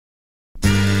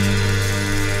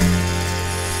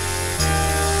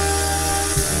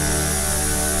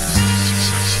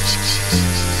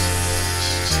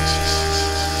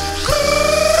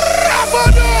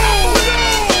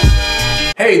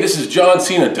Hey, this is John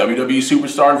Cena, WWE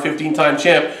Superstar and 15-time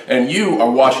champ, and you are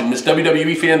watching Miss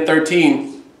WWE Fan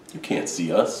 13. You can't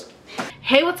see us.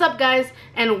 Hey, what's up guys,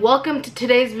 and welcome to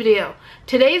today's video.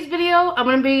 Today's video, I'm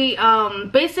going to be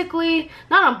basically,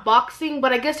 not unboxing,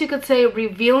 but I guess you could say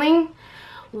revealing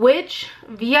which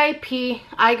VIP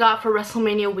I got for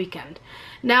Wrestlemania weekend.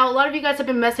 Now, a lot of you guys have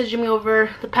been messaging me over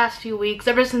the past few weeks,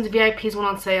 ever since VIPs went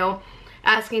on sale,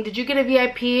 asking, did you get a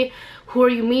VIP? Who are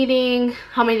you meeting?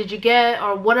 How many did you get?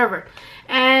 Or whatever.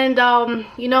 And,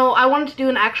 you know, I wanted to do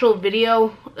an actual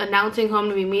video announcing who I'm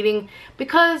going to be meeting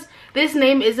because this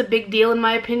name is a big deal in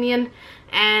my opinion.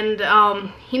 And,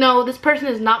 you know, this person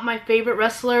is not my favorite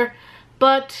wrestler,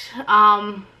 but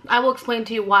I will explain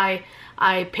to you why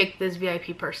I picked this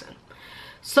VIP person.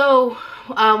 So,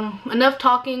 enough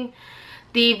talking.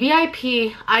 The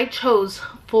VIP I chose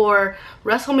for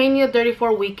WrestleMania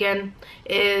 34 weekend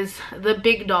is the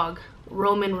big dog,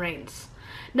 Roman Reigns.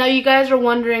 Now you guys are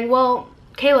wondering, well,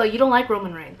 Kayla, you don't like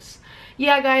Roman Reigns.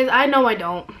 Yeah guys, I know I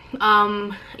don't.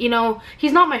 You know,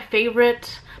 he's not my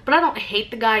favorite, but I don't hate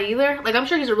the guy either. Like, I'm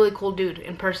sure he's a really cool dude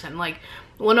in person. Like,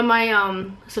 one of my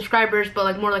subscribers, but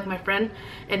like more like my friend,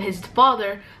 and his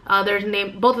father,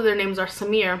 both of their names are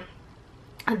Samir.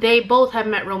 They both have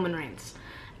met Roman Reigns.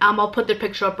 I'll put their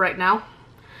picture up right now.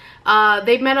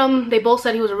 They met him. They both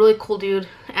said he was a really cool dude.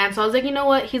 And so I was like, you know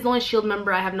what? He's the only Shield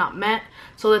member I have not met.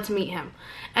 So let's meet him.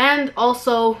 And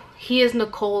also, he is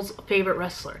Nicole's favorite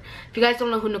wrestler. If you guys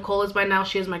don't know who Nicole is by now,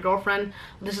 she is my girlfriend.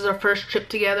 This is our first trip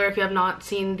together. If you have not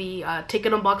seen the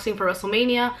ticket unboxing for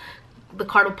WrestleMania, the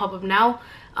card will pop up now.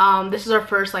 This is our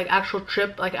first like actual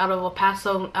trip, like out of El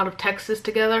Paso, out of Texas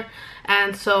together.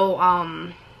 And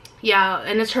so, yeah,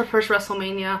 and it's her first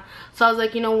WrestleMania, so I was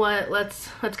like, you know what,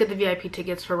 let's get the VIP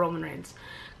tickets for Roman Reigns,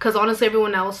 because honestly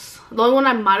everyone else, the only one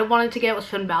I might have wanted to get was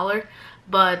Finn Balor,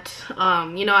 but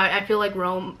you know, I feel like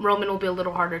Roman will be a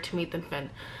little harder to meet than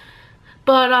Finn.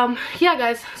 But yeah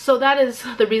guys, so that is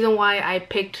the reason why I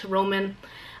picked Roman.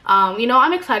 You know,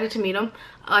 I'm excited to meet him.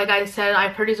 Like I said,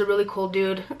 I've heard he's a really cool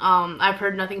dude. I've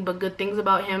heard nothing but good things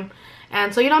about him.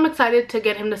 And so, you know, I'm excited to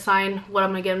get him to sign what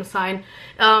I'm going to get him to sign.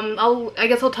 I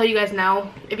guess I'll tell you guys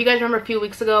now. If you guys remember a few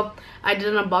weeks ago, I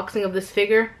did an unboxing of this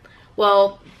figure.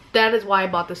 Well, that is why I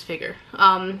bought this figure.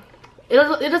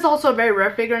 It is also a very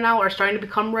rare figure now, or starting to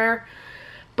become rare.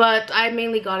 But I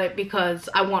mainly got it because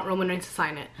I want Roman Reigns to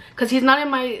sign it. Because he's not in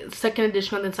my second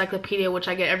edition of the encyclopedia, which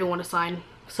I get everyone to sign.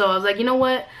 So I was like, you know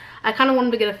what? I kind of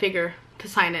wanted to get a figure to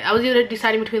sign it. I was either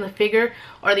deciding between the figure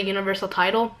or the Universal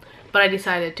title, but I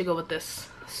decided to go with this.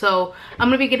 So I'm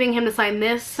gonna be getting him to sign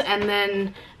this, and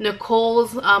then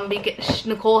Nicole's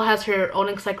Nicole has her own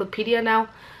encyclopedia now,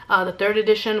 the 3rd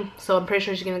edition. So I'm pretty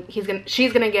sure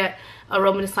she's gonna get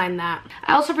Roman to sign that.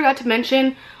 I also forgot to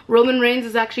mention Roman Reigns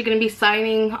is actually gonna be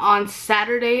signing on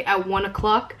Saturday at 1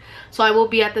 o'clock. So I will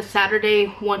be at the Saturday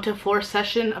 1 to 4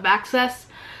 session of Access.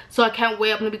 So I can't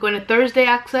wait. I'm gonna be going to Thursday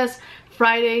Access,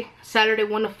 Friday, Saturday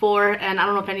 1 to 4, and I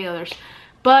don't know if any others.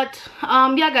 But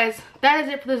yeah guys, that is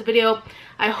it for this video.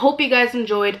 I hope you guys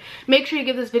enjoyed. Make sure you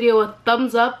give this video a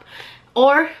thumbs up,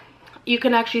 or you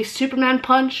can actually Superman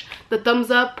punch the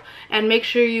thumbs up, and make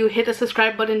sure you hit the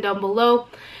subscribe button down below.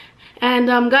 And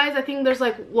guys, I think there's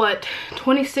like, what,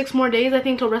 26 more days I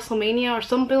think till WrestleMania or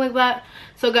something like that.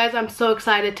 So guys, I'm so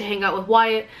excited to hang out with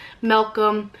Wyatt,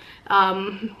 Malcolm,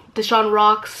 Deshaun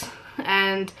Rocks,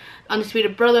 and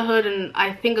Undisputed Brotherhood, and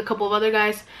I think a couple of other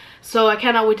guys. So I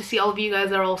cannot wait to see all of you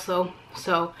guys there also.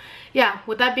 So yeah,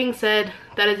 with that being said,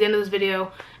 that is the end of this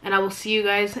video, and I will see you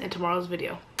guys in tomorrow's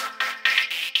video.